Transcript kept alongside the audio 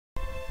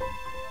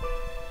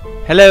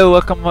Hello,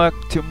 welcome back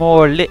to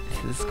more Lit.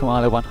 This is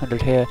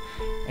Kamala100 here,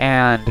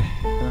 and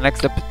in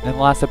the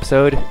last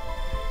episode,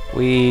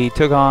 we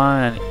took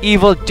on an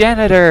evil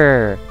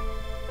janitor,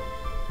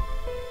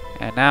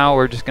 and now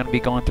we're just gonna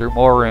be going through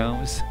more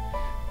rooms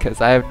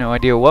because I have no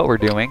idea what we're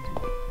doing.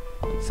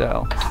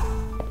 So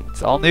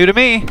it's all new to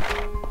me.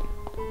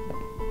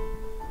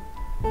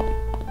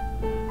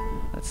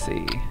 Let's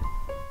see,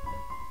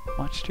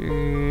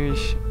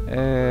 monsters.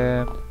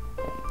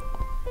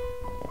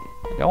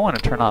 I don't want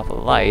to turn off the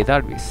light,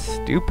 that would be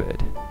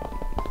stupid.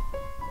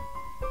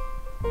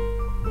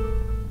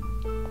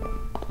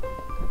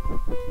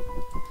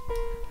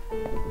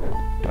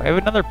 Do I have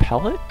another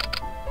pellet?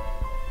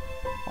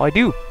 Oh, I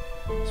do.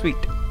 Sweet.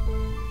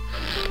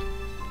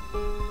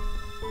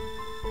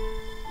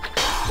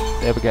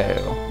 There we go.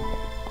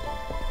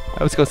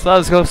 That was close, that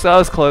was close, that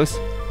was close.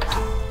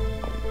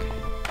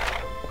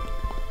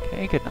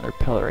 Okay, get another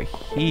pellet right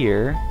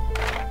here.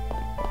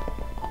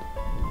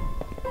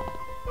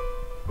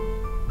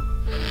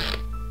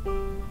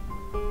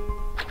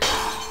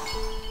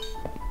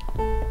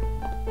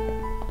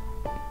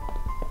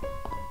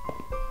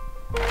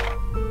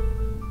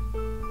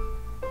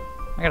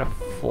 I got a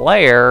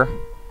flare.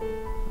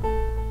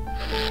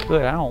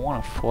 Good, I don't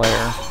want a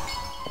flare.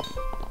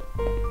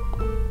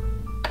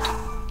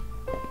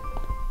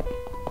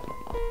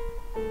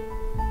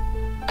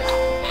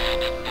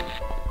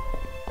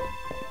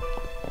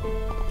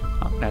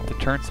 I'm gonna have to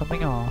turn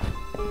something off.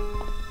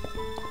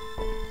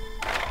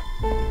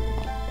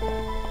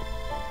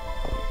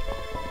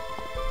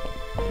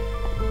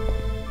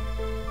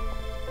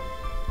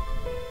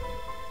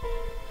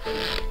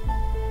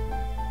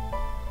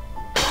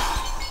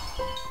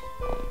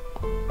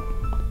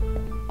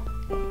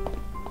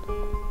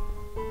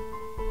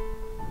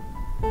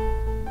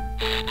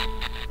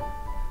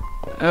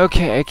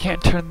 Okay, I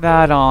can't turn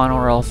that on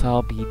or else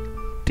I'll be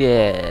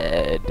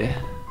dead.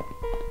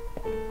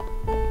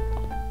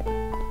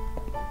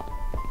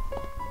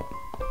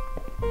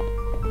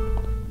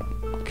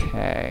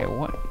 Okay,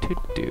 what to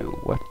do?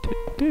 What to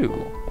do?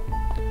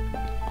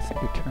 Let's see,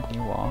 we turn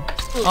you off.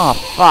 Oh,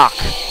 fuck!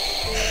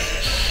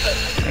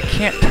 I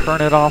can't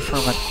turn it off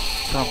from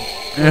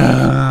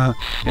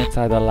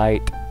inside the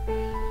light.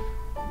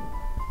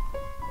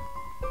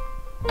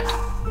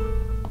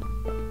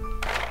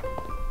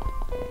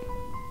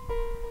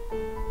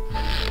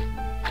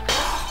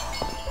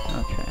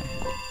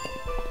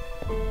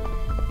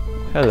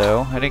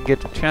 Hello, I didn't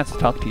get a chance to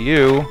talk to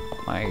you,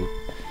 my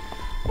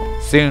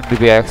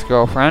soon-to-be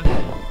ex-girlfriend.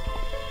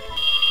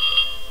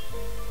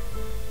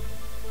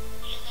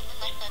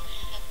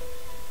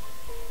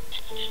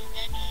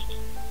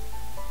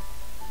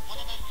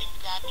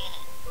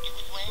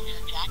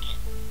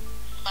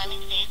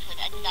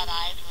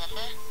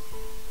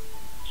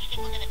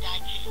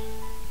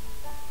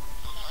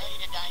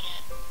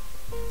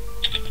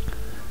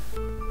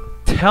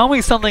 Tell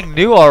me something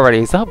new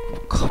already. Stop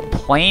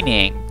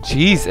complaining.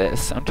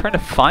 Jesus, I'm trying to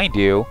find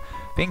you,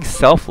 being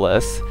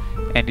selfless,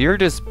 and you're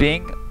just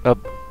being a...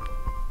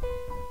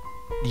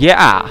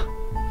 Yeah.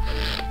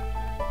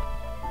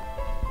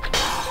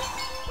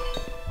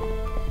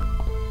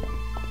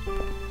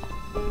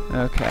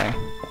 Okay.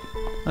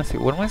 Let's see,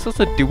 what am I supposed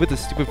to do with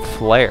this stupid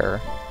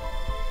flare?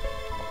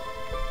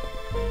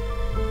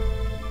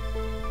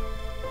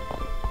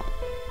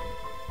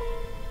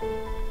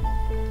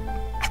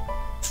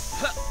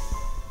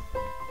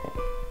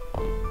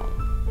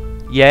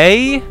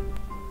 Yay?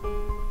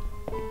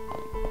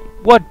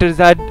 What does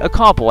that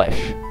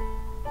accomplish?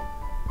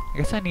 I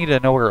guess I need to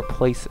know where to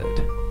place it.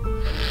 It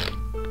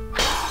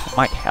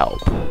might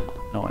help,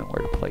 knowing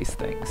where to place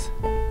things.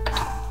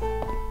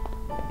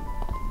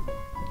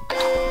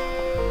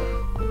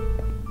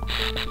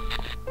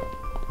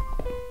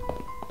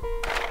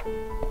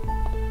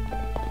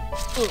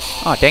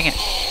 Oh, dang it.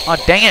 Oh,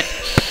 dang it!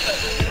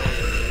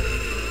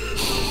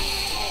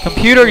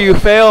 Computer, you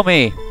fail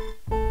me!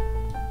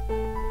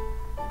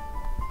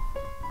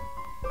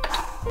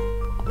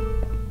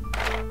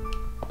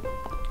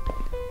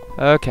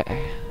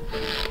 Okay.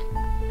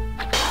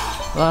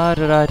 La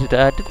da da da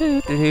da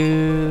da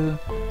da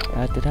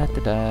da da da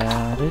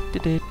da da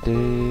da da.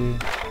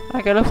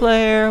 I got a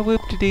flare.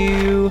 Whoop de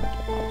doo.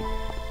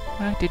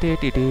 Do do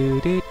do do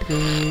do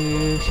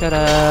do. Shut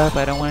up!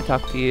 I don't want to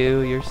talk to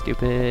you. You're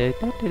stupid.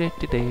 Do do do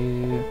do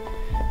do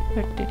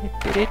do do do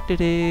do do do do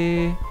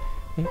do.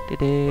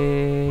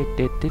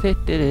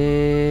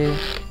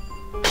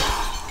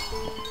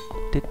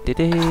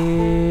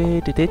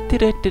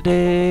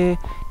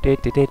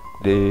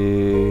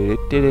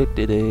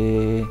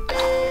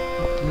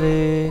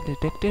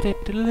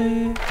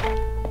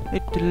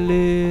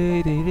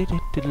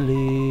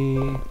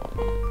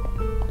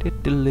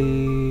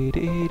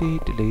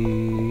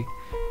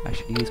 I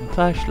should use my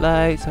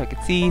flashlight so I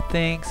can see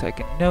things, so I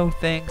can know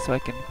things, so I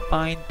can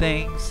find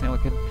things, so I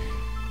can...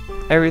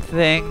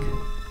 everything.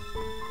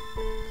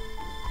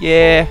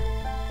 Yeah.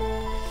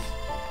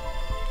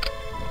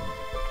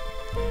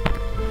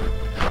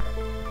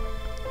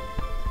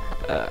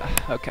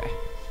 Okay.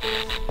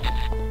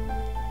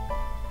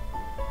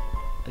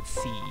 Let's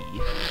see.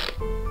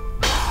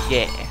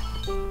 Yeah.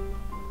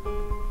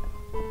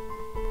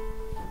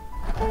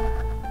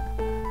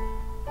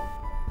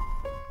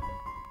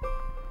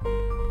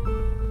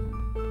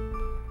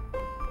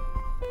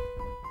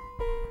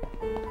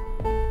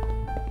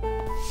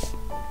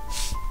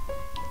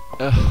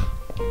 Ugh.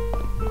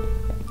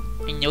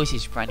 My nose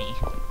is runny.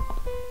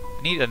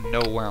 I need to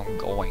know where I'm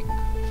going,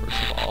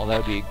 first of all. That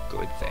would be a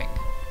good thing.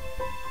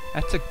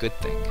 That's a good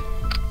thing.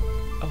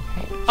 Oh,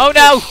 hey. Oh,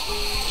 no!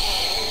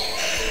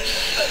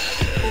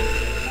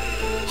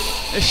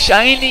 The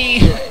shiny!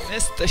 I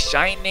missed the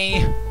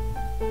shiny!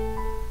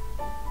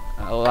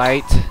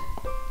 Light.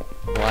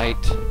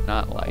 Light.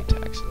 Not light,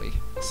 actually.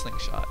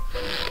 Slingshot.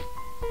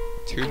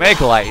 To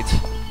make light!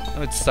 That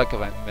would suck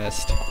if I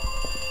missed.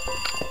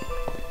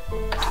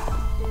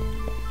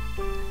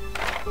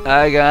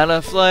 I got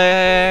a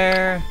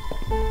flare!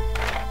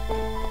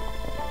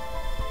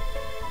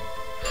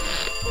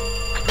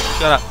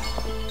 Shut up.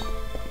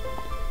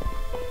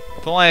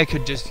 If only I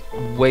could just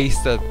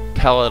waste a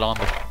pellet on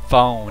the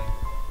phone.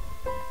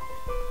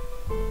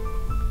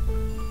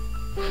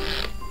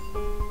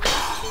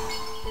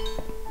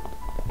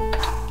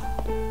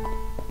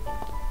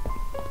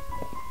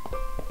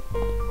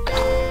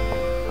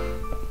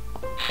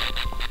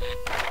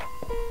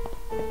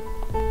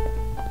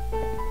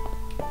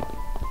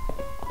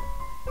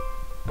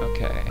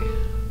 Okay.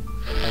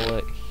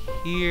 Pellet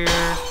here.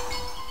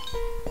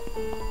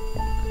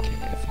 Okay,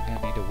 I think I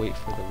need to wait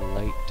for the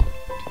light to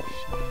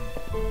shine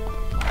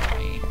upon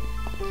me.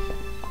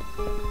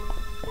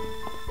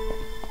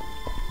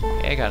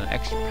 Okay, I got an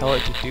extra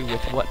pellet to do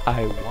with what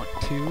I want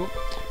to.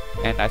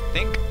 And I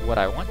think what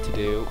I want to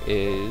do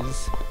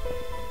is...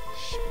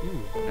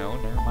 Ooh, no,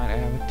 never mind, I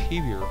have a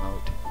TV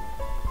remote.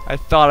 I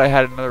thought I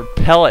had another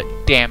pellet,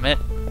 damn it!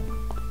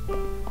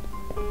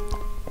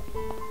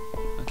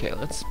 Okay,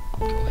 let's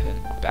go ahead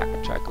and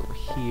backtrack over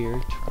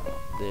here, turn on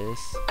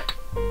this.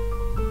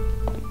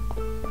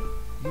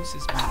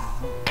 Uses my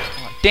remote.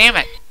 Oh, damn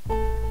it!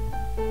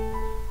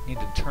 Need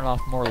to turn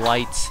off more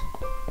lights.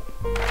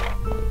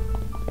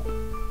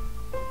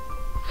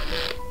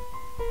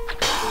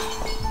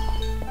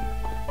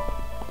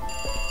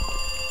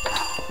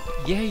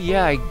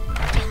 Yeah, I'm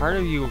tired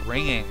of you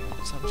ringing,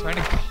 so I'm trying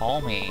to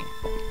call me.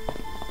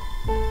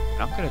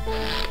 And I'm gonna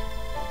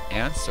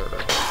answer.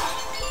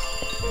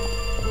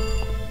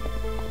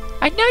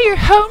 I know you're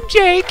home,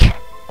 Jake!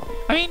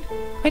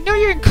 I know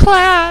you're in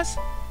class!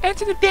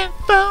 Answer the damn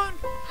phone!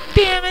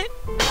 Damn it!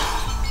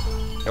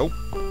 Nope.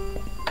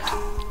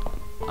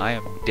 I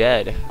am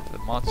dead. The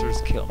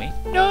monsters kill me.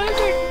 No,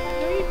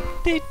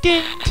 they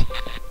didn't!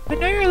 I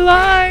know you're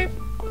alive!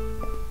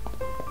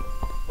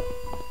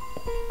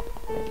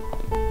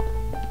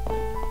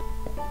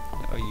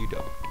 No, you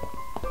don't.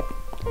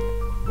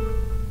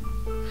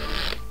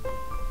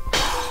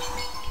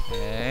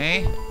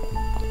 Okay.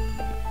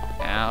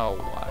 Now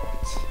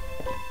what?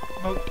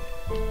 Remote.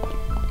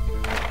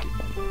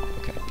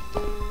 Okay.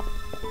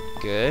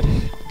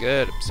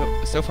 Good.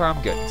 So far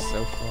I'm good.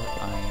 So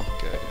far I am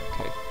good.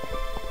 Okay.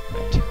 I'm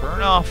gonna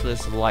turn off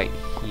this light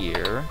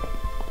here.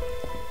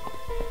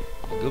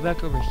 Go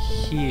back over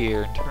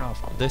here and turn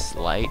off this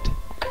light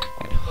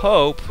and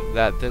hope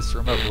that this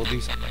remote will do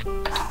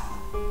something.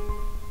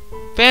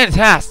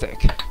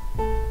 Fantastic!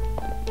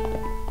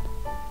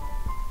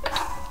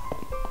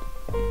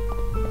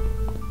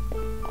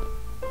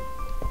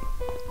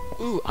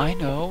 Ooh, I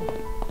know.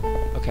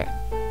 Okay.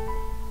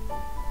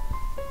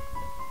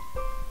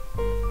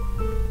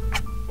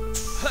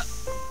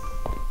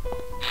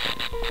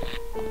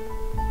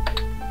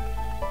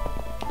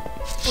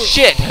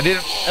 Shit! I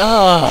didn't.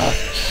 Ugh!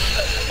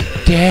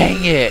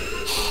 Dang it!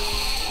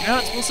 You're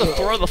not supposed to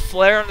throw the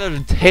flare under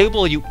the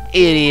table, you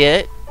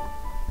idiot!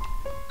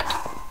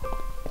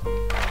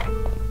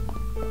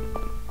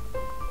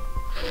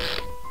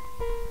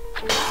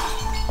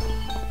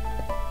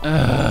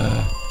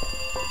 Ugh.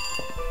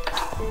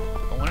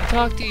 I want to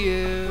talk to you.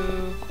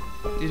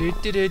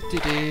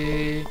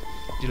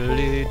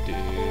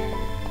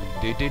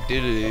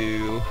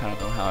 I don't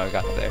know how I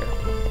got there.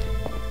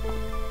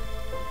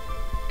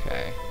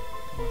 Okay,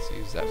 let's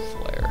use that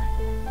flare.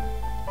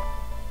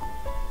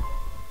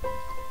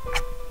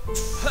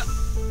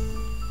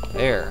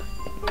 There.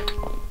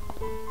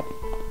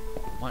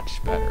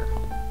 Much better.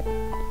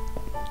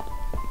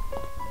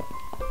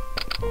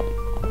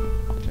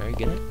 Did I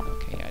get it?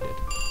 Okay, I did.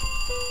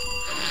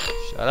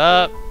 Shut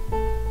up!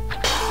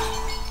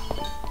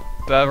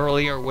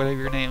 Beverly, or whatever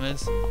your name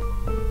is.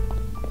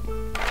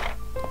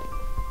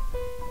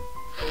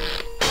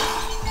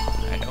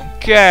 I don't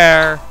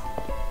care!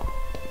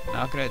 I'm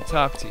not gonna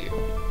talk to you.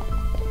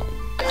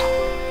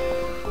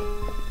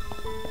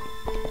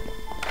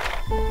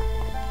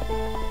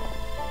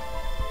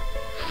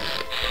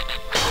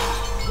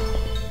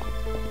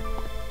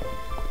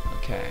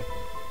 Okay.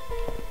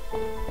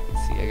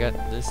 See, I got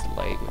this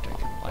light, which I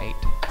can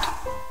light.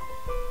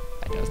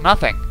 That does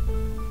nothing.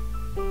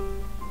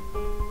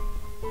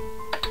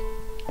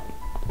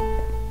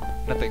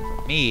 Nothing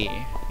for me,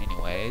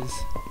 anyways.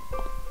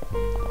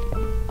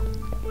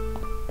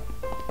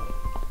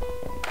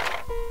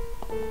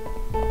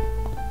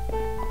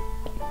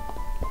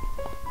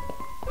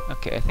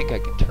 Okay, I think I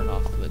can turn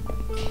off the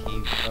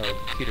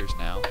computers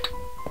now.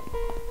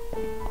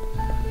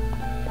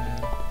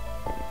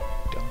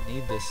 Don't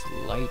need this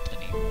light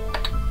anymore.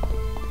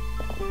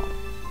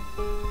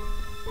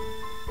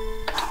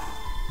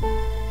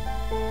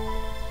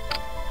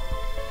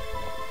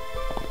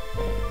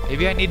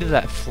 Maybe I needed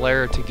that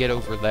flare to get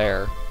over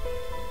there.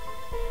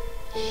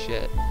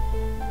 Shit.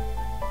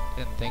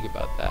 Didn't think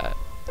about that.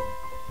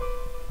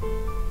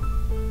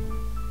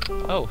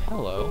 Oh,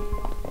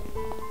 hello.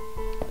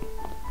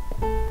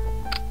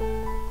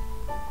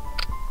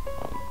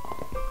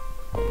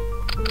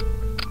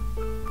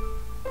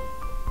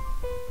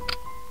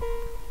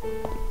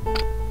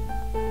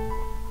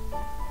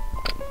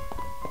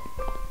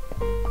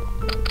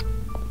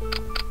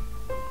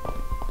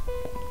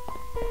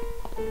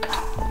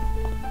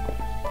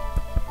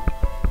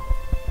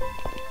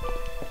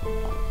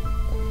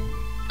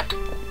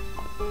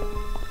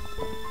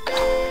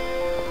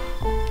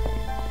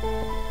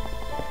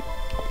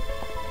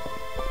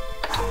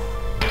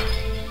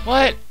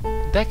 What?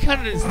 That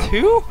counted as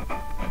 2?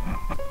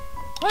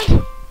 What?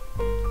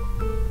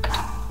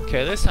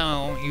 Okay, this time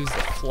I won't use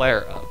the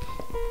flare up.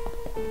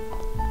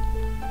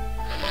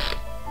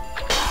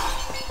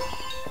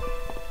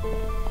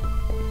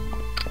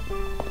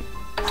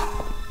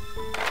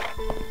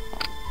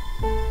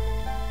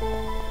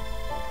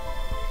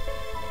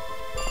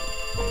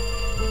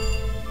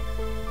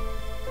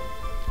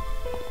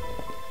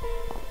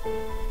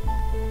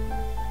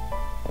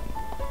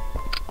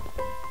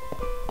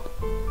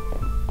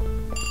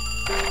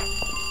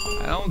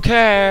 I don't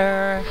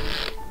care.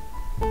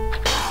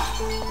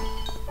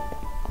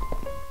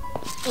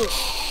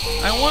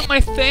 I want my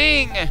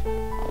thing. I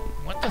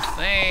want the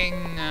thing.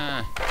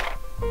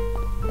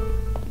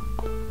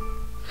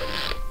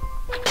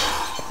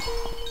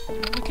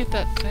 Look at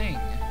that thing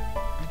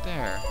right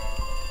there.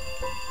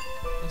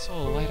 This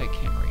little light I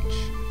can't reach.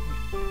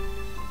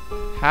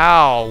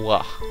 How?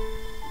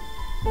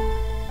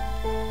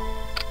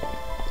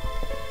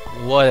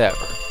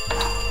 Whatever.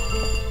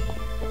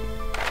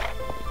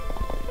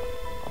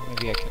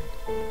 Maybe I can.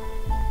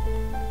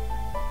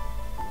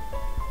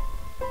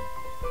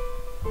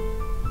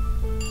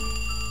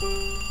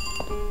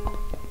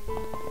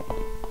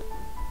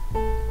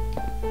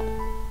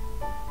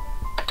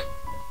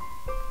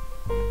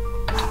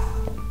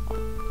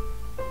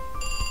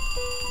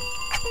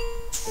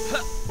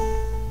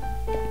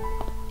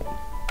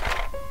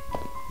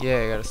 Yeah,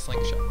 I got a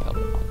slingshot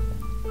pebble.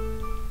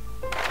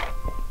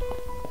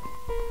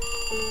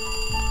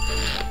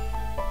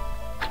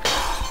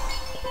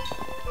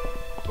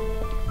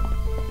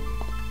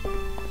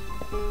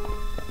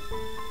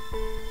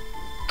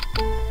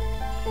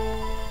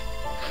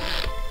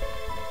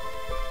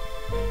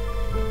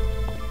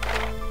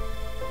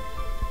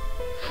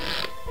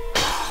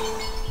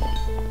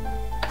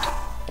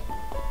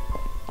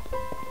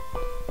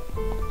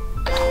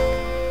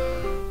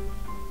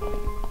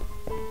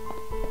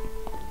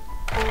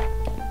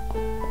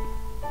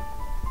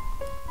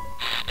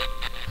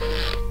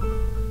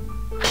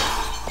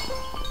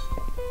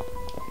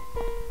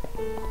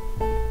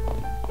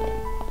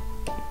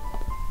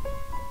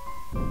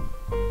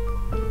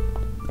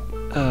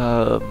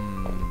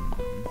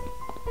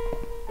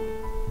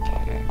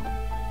 Okay.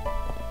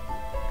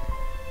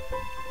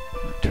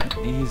 Turn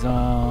these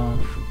off.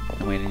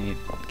 No, wait, I need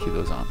to keep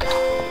those on.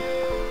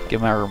 Get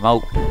my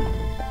remote.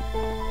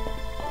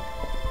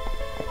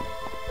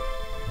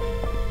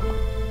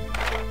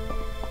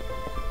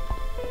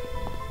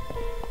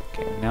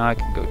 Okay, now I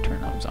can go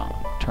turn them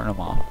on. Turn them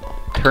off.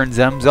 Turn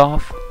them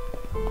off.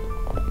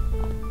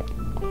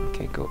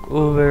 Okay, go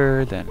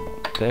over, then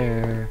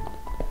there.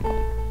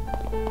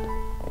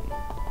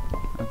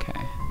 Okay.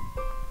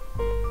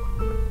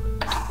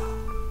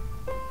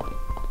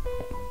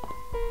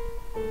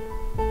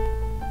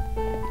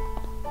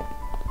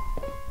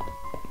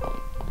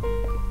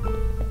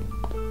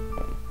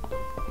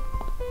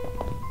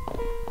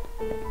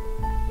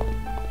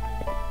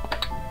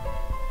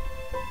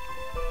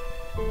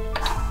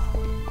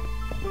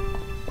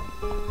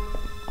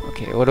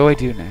 Okay, what do I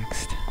do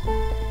next?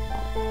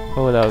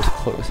 Oh, that was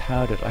close.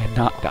 How did I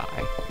not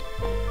die?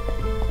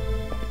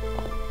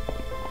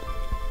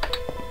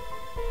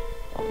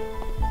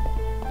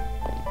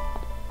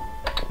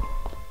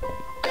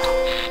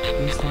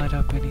 Please light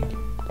up any...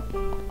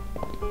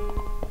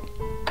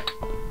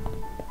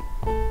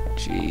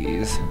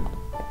 Jeez.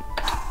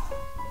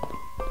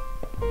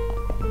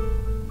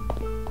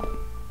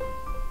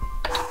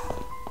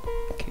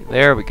 Okay,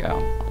 there we go.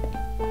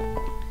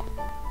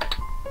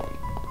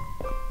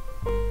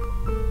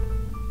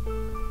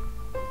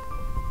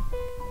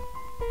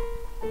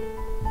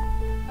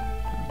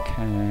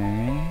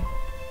 Okay.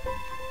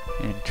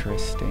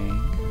 Interesting.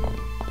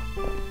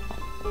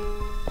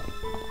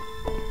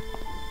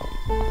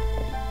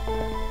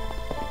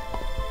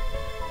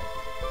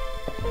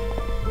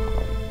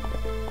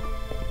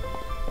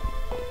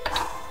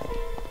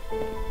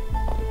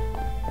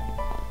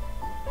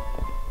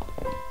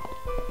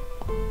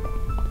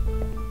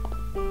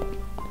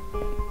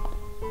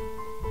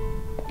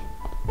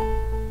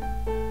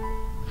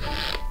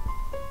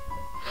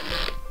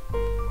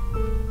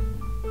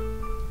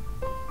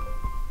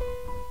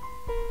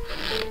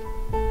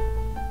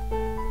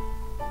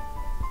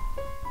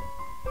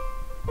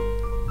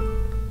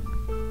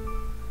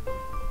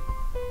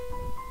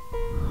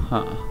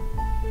 Huh.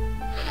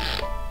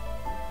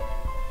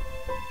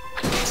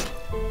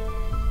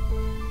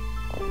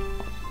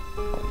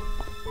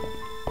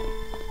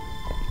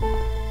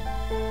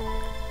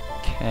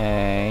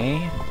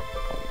 Okay.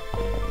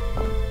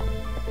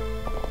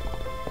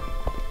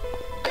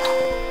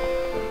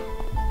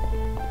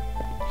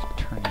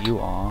 Turn you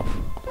off.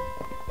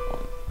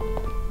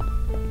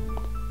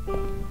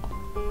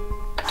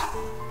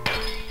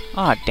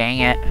 Aw, dang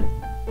it.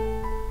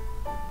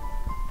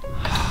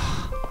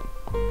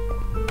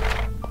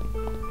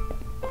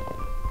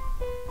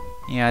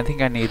 Yeah, I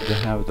think I need to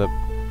have the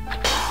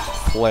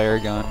flare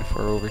gun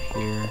for over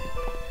here.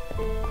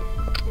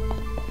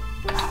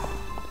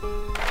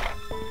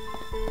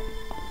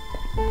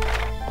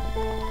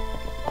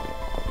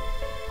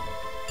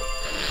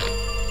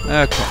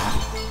 Okay.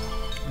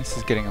 This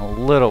is getting a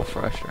little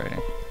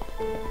frustrating.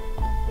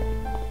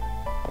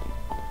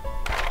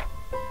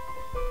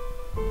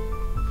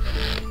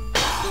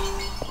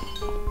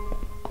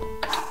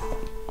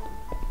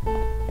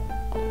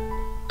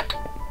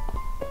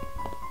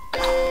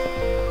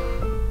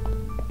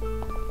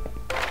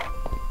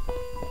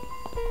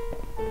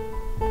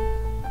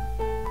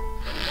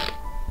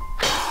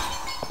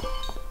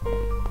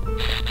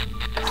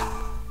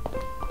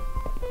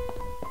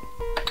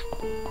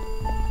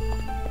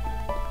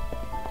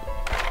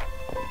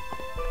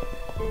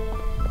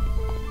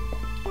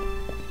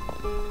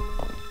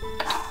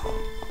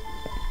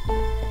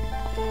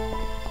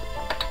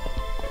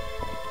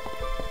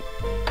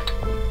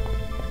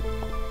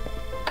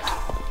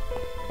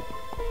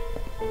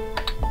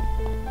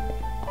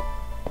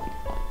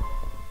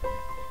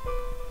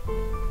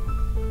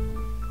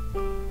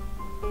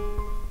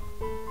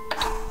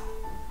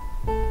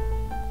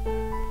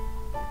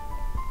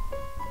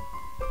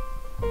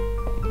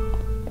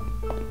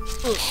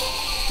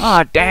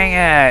 Aw, dang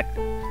it!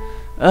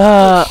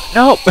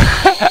 Nope!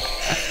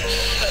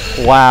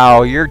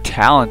 Wow, you're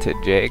talented,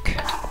 Jake.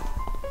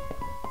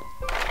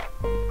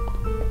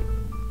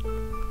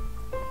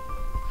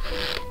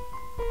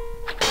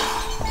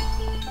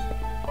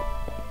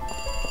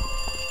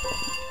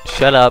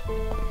 Shut up.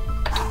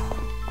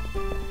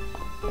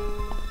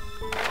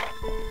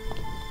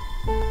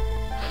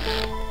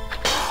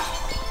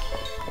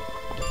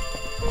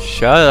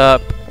 Shut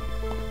up.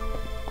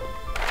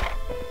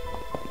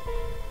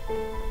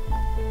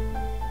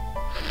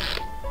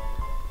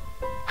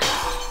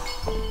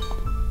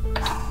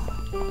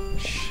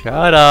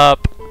 Shut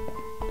up.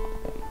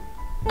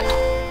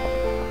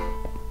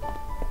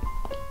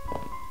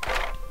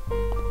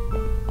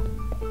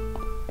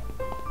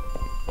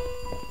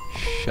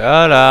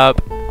 Shut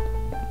up.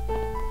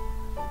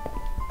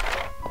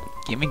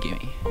 Gimme,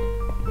 gimme.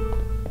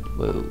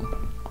 Whoa.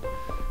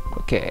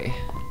 Okay.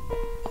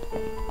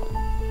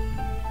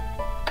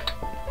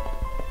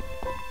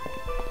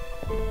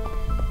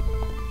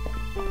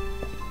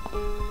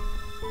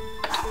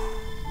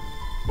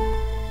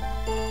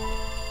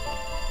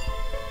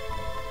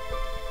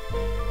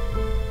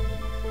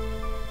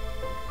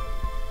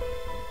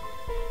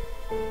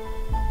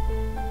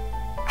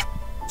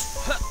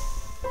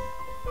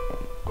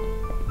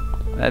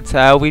 That's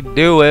how we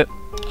do it.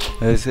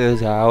 This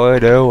is how we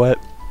do it.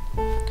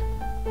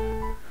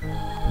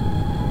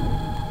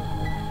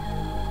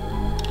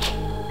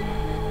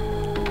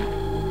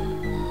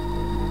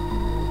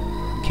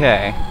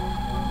 Okay.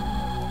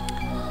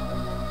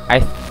 I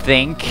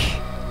think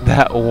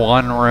that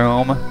one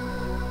room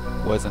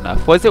was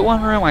enough. Was it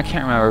one room? I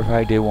can't remember if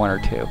I did one or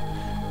two.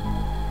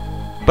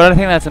 But I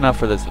think that's enough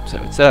for this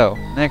episode. So,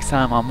 next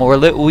time on More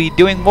Lit, we'll be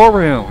doing more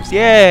rooms.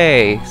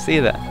 Yay! See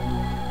you then.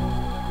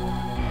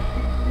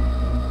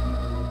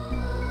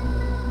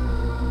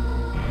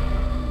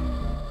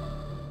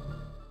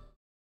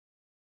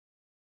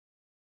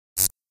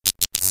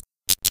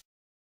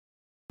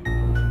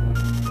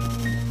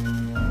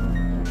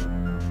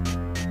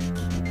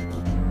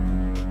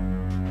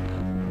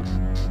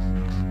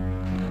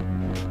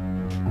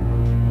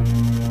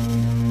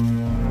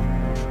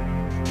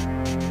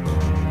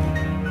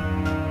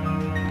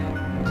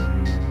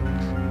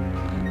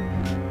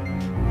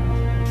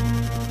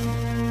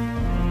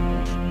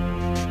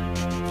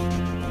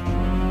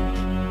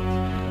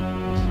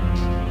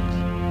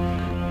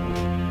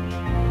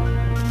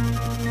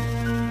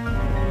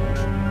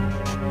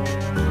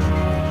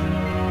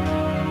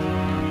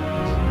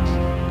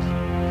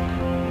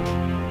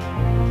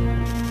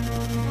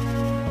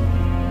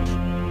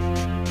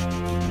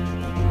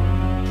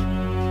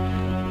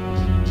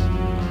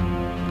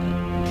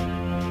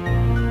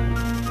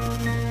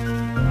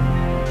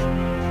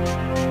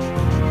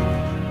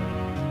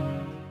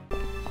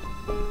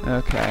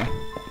 Okay.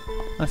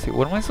 Let's see,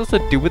 what am I supposed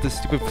to do with this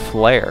stupid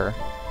flare?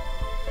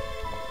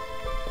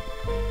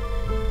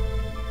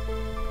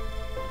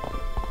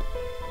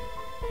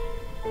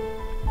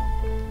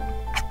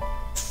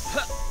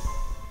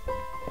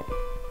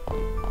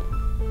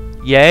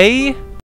 Yay?